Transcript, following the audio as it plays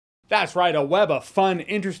That's right, a web of fun,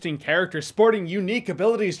 interesting characters, sporting unique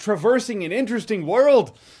abilities, traversing an interesting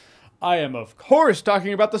world. I am, of course,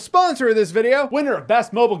 talking about the sponsor of this video, winner of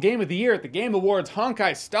Best Mobile Game of the Year at the Game Awards,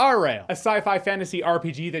 Honkai Star Rail, a sci-fi fantasy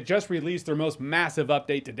RPG that just released their most massive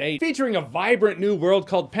update to date, featuring a vibrant new world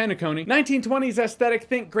called Penacony, 1920s aesthetic,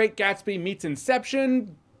 think Great Gatsby meets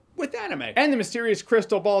Inception, with anime. And the mysterious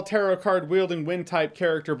crystal ball tarot card wielding wind type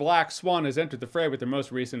character Black Swan has entered the fray with their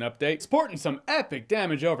most recent update, sporting some epic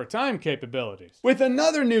damage over time capabilities. With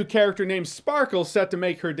another new character named Sparkle set to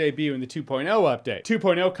make her debut in the 2.0 update.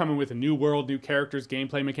 2.0 coming with a new world, new characters,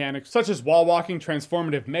 gameplay mechanics, such as wall walking,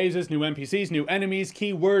 transformative mazes, new NPCs, new enemies,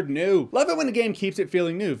 keyword new. Love it when a game keeps it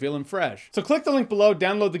feeling new, feeling fresh. So click the link below,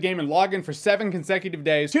 download the game, and log in for 7 consecutive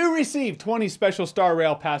days to receive 20 special Star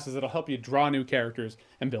Rail passes that'll help you draw new characters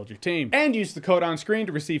and build your team. And use the code on screen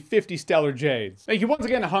to receive 50 Stellar Jades. Thank you once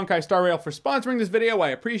again to Honkai Star Rail for sponsoring this video. I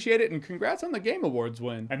appreciate it, and congrats on the Game Awards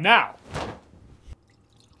win. And now,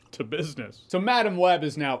 to business. So Madame Web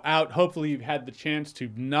is now out. Hopefully you've had the chance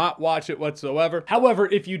to not watch it whatsoever. However,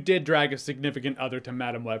 if you did drag a significant other to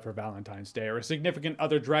Madame Web for Valentine's Day, or a significant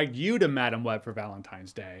other dragged you to Madame Web for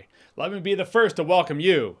Valentine's Day, let me be the first to welcome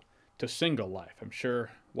you to single life. I'm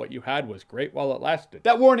sure what you had was great while it lasted.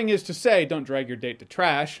 That warning is to say, don't drag your date to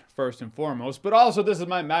trash, first and foremost, but also this is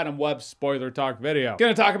my Madame Web spoiler talk video.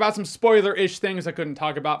 Gonna talk about some spoiler-ish things I couldn't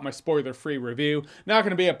talk about in my spoiler-free review. Not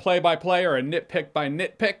gonna be a play-by-play or a nitpick by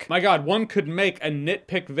nitpick. My god, one could make a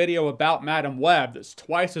nitpick video about Madame Web that's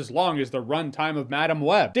twice as long as the runtime of Madame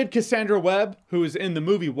Web. Did Cassandra Webb, who is in the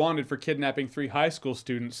movie wanted for kidnapping 3 high school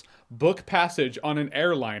students, book passage on an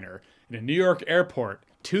airliner in a New York airport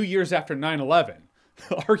 2 years after 9/11?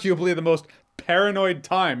 Arguably the most paranoid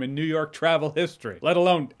time in New York travel history, let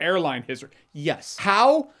alone airline history. Yes.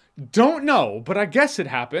 How? Don't know, but I guess it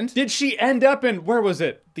happened. Did she end up in, where was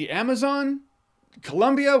it? The Amazon?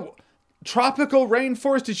 Colombia? Tropical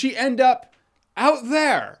rainforest? Did she end up out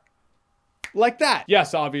there? Like that.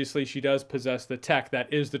 Yes, obviously she does possess the tech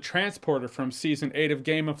that is the transporter from season 8 of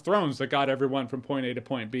Game of Thrones that got everyone from point A to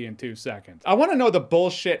point B in 2 seconds. I want to know the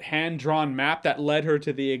bullshit hand-drawn map that led her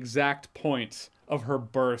to the exact point of her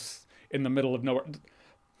birth in the middle of nowhere.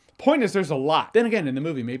 Point is, there's a lot. Then again, in the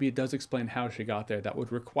movie, maybe it does explain how she got there. That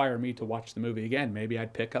would require me to watch the movie again. Maybe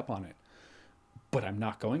I'd pick up on it. But I'm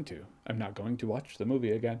not going to. I'm not going to watch the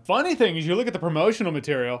movie again. Funny thing is, you look at the promotional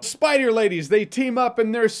material, Spider Ladies, they team up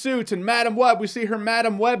in their suits, and Madame Web, we see her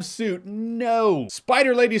Madame Web suit. No.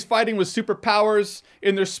 Spider Ladies fighting with superpowers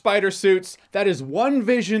in their spider suits. That is one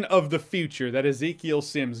vision of the future that Ezekiel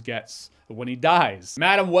Sims gets when he dies.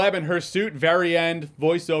 Madame Web in her suit, very end,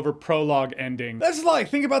 voiceover, prologue, ending. That's like,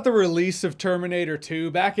 think about the release of Terminator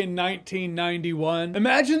 2 back in 1991.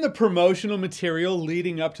 Imagine the promotional material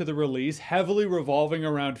leading up to the release heavily revolving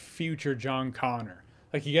around future John Connor.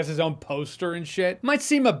 Like he gets his own poster and shit. Might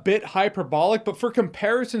seem a bit hyperbolic, but for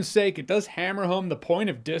comparison's sake, it does hammer home the point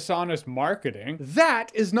of dishonest marketing.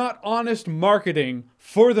 That is not honest marketing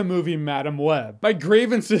for the movie Madame Web. My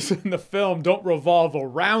grievances in the film don't revolve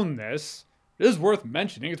around this. It is worth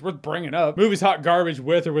mentioning, it's worth bringing up. Movie's hot garbage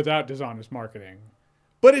with or without dishonest marketing.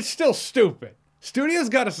 But it's still stupid. Studios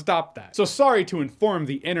gotta stop that. So sorry to inform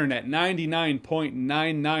the internet,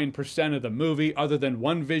 99.99% of the movie, other than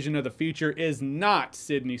one vision of the future, is not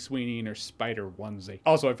Sydney Sweeney in her spider onesie.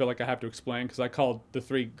 Also, I feel like I have to explain, because I called the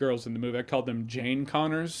 3 girls in the movie, I called them Jane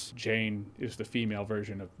Connors. Jane is the female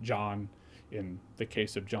version of John in the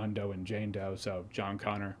case of John Doe and Jane Doe, so John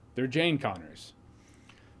Connor. They're Jane Connors.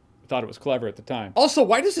 I thought it was clever at the time. Also,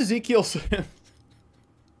 why does Ezekiel Sims...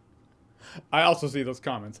 I also see those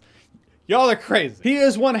comments. Y'all are crazy. He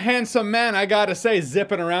is one handsome man, I gotta say,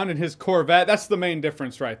 zipping around in his Corvette. That's the main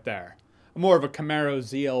difference right there. I'm more of a Camaro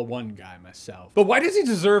ZL1 guy myself. But why does he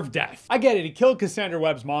deserve death? I get it, he killed Cassandra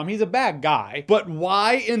Webb's mom. He's a bad guy. But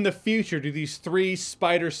why in the future do these 3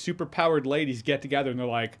 spider superpowered ladies get together and they're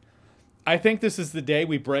like, I think this is the day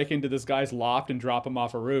we break into this guy's loft and drop him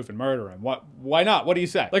off a roof and murder him. Why not? What do you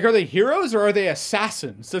say? Like, are they heroes or are they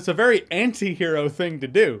assassins? That's a very anti-hero thing to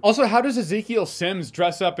do. Also, how does Ezekiel Sims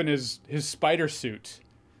dress up in his spider suit?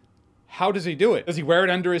 How does he do it? Does he wear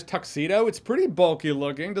it under his tuxedo? It's pretty bulky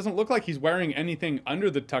looking. Doesn't look like he's wearing anything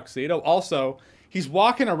under the tuxedo. Also, he's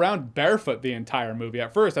walking around barefoot the entire movie.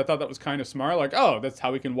 At first, I thought that was kind of smart. Like, oh, that's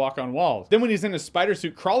how he can walk on walls. Then when he's in his spider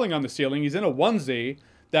suit crawling on the ceiling, he's in a onesie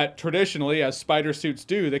that traditionally, as spider suits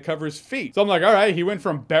do, they cover his feet. So I'm like, all right, he went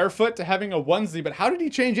from barefoot to having a onesie, but how did he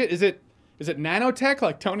change it? Is it nanotech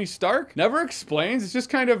like Tony Stark? Never explains, it's just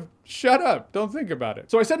kind of, shut up, don't think about it.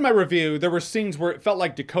 So I said in my review, there were scenes where it felt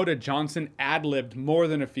like Dakota Johnson ad-libbed more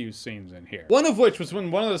than a few scenes in here. One of which was when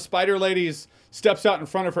one of the spider ladies steps out in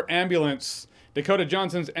front of her ambulance Dakota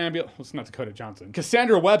Johnson's ambulance, well, it's not Dakota Johnson.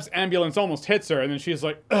 Cassandra Webb's ambulance almost hits her, and then she's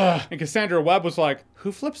like, ugh. And Cassandra Webb was like,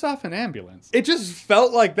 who flips off an ambulance? It just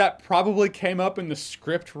felt like that probably came up in the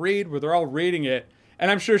script read where they're all reading it. And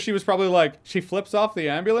I'm sure she was probably like, she flips off the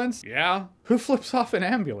ambulance? Yeah. Who flips off an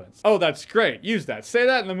ambulance? Oh, that's great. Use that. Say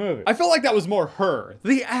that in the movie. I felt like that was more her,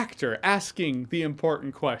 the actor, asking the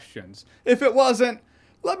important questions. If it wasn't,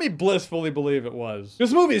 let me blissfully believe it was.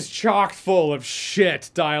 This movie is chock full of shit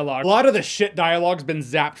dialogue. A lot of the shit dialogue's been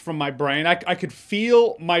zapped from my brain. I could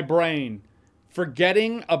feel my brain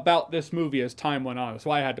forgetting about this movie as time went on. That's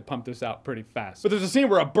why I had to pump this out pretty fast. But there's a scene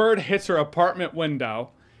where a bird hits her apartment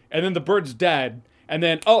window, and then the bird's dead, and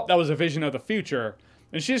then, oh, that was a vision of the future.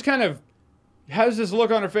 And she just kind of has this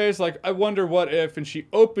look on her face like, I wonder what if, and she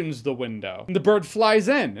opens the window, and the bird flies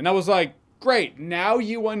in. And I was like, great, now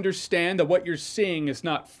you understand that what you're seeing is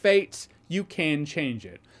not fate, you can change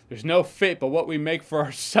it. There's no fate but what we make for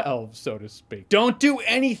ourselves, so to speak. Don't do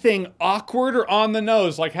anything awkward or on the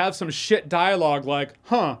nose, like have some shit dialogue like,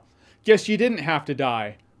 huh, guess you didn't have to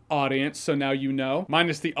die, audience, so now you know.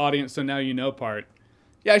 Minus the audience, so now you know part.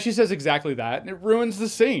 Yeah, she says exactly that, and it ruins the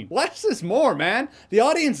scene. Less is more, man. The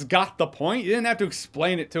audience got the point. You didn't have to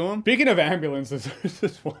explain it to them. Speaking of ambulances, there's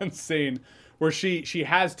this one scene where she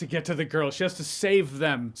has to get to the girls. She has to save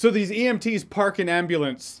them. So these EMTs park an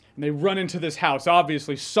ambulance and they run into this house.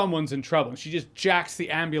 Obviously, someone's in trouble. And she just jacks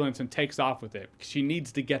the ambulance and takes off with it because she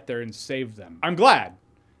needs to get there and save them. I'm glad.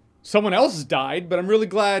 Someone else died, but I'm really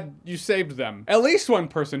glad you saved them. At least one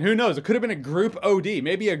person, who knows? It could have been a group OD,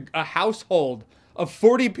 maybe a household of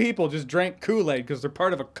 40 people just drank Kool-Aid because they're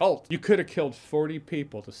part of a cult. You could have killed 40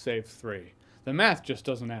 people to save 3. The math just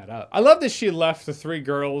doesn't add up. I love that she left the 3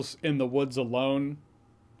 girls in the woods alone.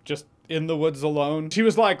 Just in the woods alone. She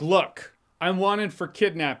was like, look, I'm wanted for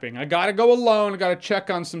kidnapping. I gotta go alone. I gotta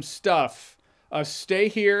check on some stuff. Stay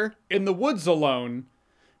here in the woods alone.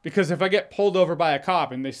 Because if I get pulled over by a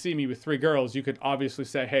cop and they see me with 3 girls, you could obviously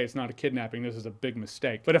say, hey, it's not a kidnapping, this is a big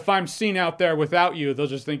mistake. But if I'm seen out there without you, they'll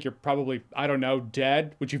just think you're probably, I don't know,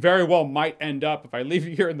 dead, which you very well might end up if I leave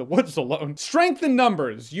you here in the woods alone. Strength in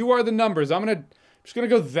numbers. You are the numbers. I'm just gonna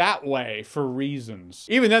go that way for reasons.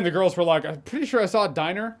 Even then, the girls were like, I'm pretty sure I saw a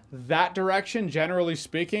diner that direction, generally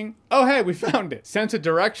speaking. Oh, hey, we found it. Sense of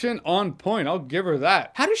direction on point. I'll give her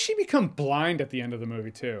that. How does she become blind at the end of the movie,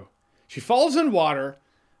 too? She falls in water.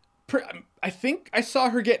 I think I saw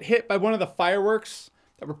her get hit by one of the fireworks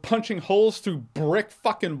that were punching holes through brick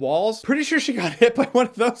fucking walls. Pretty sure she got hit by one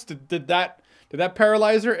of those. Did that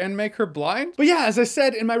paralyze her and make her blind? But yeah, as I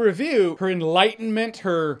said in my review, her enlightenment,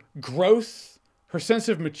 her growth, her sense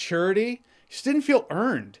of maturity just didn't feel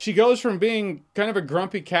earned. She goes from being kind of a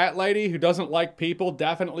grumpy cat lady who doesn't like people,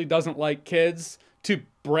 definitely doesn't like kids, to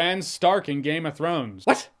Bran Stark in Game of Thrones.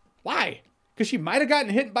 What? Why? Because she might have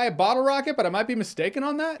gotten hit by a bottle rocket, but I might be mistaken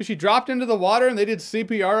on that. Because she dropped into the water and they did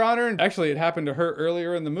CPR on her. And actually, it happened to her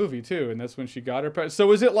earlier in the movie, too. And that's when she got her. So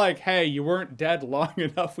was it like, hey, you weren't dead long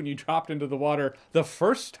enough when you dropped into the water the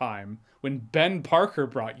first time when Ben Parker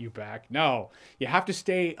brought you back? No, you have to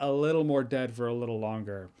stay a little more dead for a little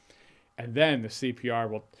longer. And then the CPR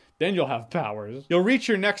will... Then you'll have powers. You'll reach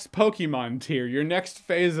your next Pokemon tier, your next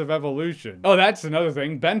phase of evolution. Oh, that's another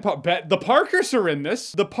thing. The Parkers are in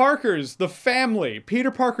this. The Parkers, the family,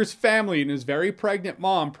 Peter Parker's family and his very pregnant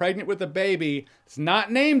mom, pregnant with a baby. It's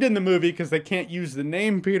not named in the movie because they can't use the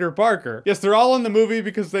name Peter Parker. Yes, they're all in the movie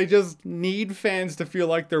because they just need fans to feel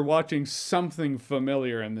like they're watching something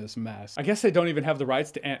familiar in this mess. I guess they don't even have the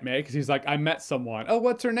rights to Aunt May because he's like, I met someone. Oh,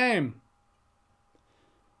 what's her name?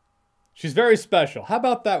 She's very special. How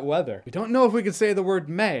about that weather? We don't know if we can say the word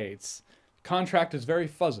May. Contract is very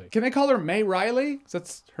fuzzy. Can they call her May Riley? Because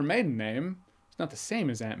that's her maiden name. It's not the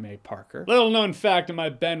same as Aunt May Parker. Little known fact in my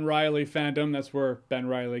Ben Riley fandom, that's where Ben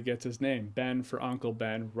Riley gets his name. Ben for Uncle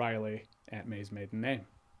Ben, Riley, Aunt May's maiden name.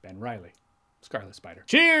 Ben Riley. Scarlet Spider.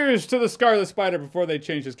 Cheers to the Scarlet Spider before they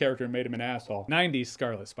changed his character and made him an asshole. 90s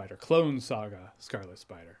Scarlet Spider. Clone Saga Scarlet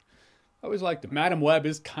Spider. I always liked him. Madam Web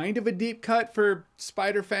is kind of a deep cut for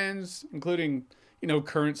Spider fans, including, you know,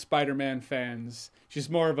 current Spider-Man fans. She's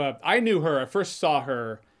more of a... I knew her. I first saw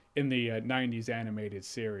her in the 90s animated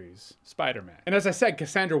series, Spider-Man. And as I said,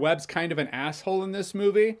 Cassandra Webb's kind of an asshole in this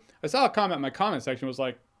movie. I saw a comment in my comment section was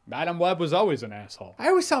like, Madam Web was always an asshole. I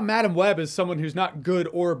always saw Madam Web as someone who's not good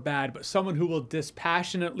or bad, but someone who will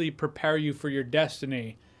dispassionately prepare you for your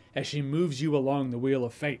destiny as she moves you along the wheel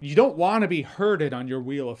of fate. You don't want to be herded on your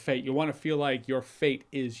wheel of fate. You want to feel like your fate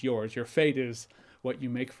is yours. Your fate is what you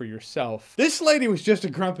make for yourself. This lady was just a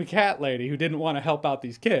grumpy cat lady who didn't want to help out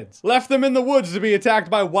these kids. Left them in the woods to be attacked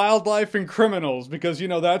by wildlife and criminals because, you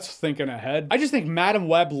know, that's thinking ahead. I just think Madame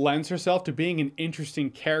Web lends herself to being an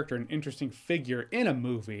interesting character, an interesting figure in a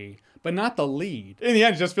movie, but not the lead. In the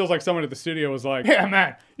end, it just feels like someone at the studio was like, yeah,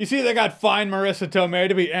 man, you see they got fine Marissa Tomei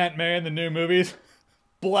to be Aunt May in the new movies?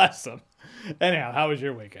 Bless them. Anyhow, how was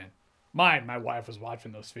your weekend? Mine, my wife was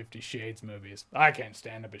watching those 50 Shades movies. I can't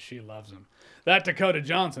stand it, but she loves them. That Dakota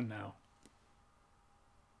Johnson now.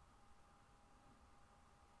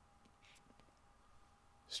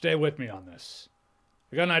 Stay with me on this.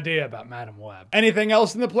 I got an idea about Madame Web. Anything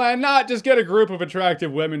else in the plan? Not just get a group of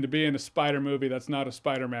attractive women to be in a spider movie that's not a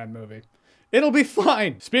Spider-Man movie. It'll be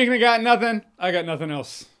fine. Speaking of got nothing, I got nothing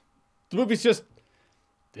else. The movie's just...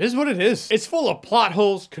 it is what it is. It's full of plot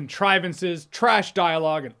holes, contrivances, trash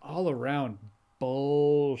dialogue, and all around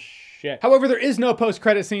bullshit. However, there is no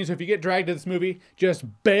post-credit scene, so if you get dragged to this movie, just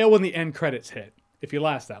bail when the end credits hit. If you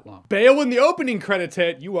last that long. Bail when the opening credits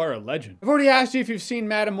hit, you are a legend. I've already asked you if you've seen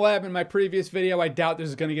Madame Web in my previous video. I doubt this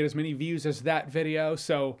is gonna get as many views as that video,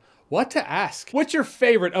 so what to ask? What's your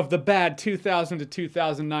favorite of the bad 2000 to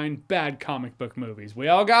 2009 bad comic book movies? We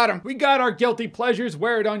all got them. We got our guilty pleasures.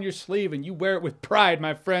 Wear it on your sleeve and you wear it with pride,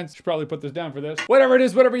 my friends. Should probably put this down for this. Whatever it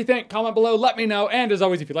is, whatever you think, comment below, let me know. And as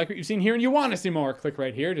always, if you like what you've seen here and you want to see more, click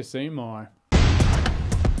right here to see more.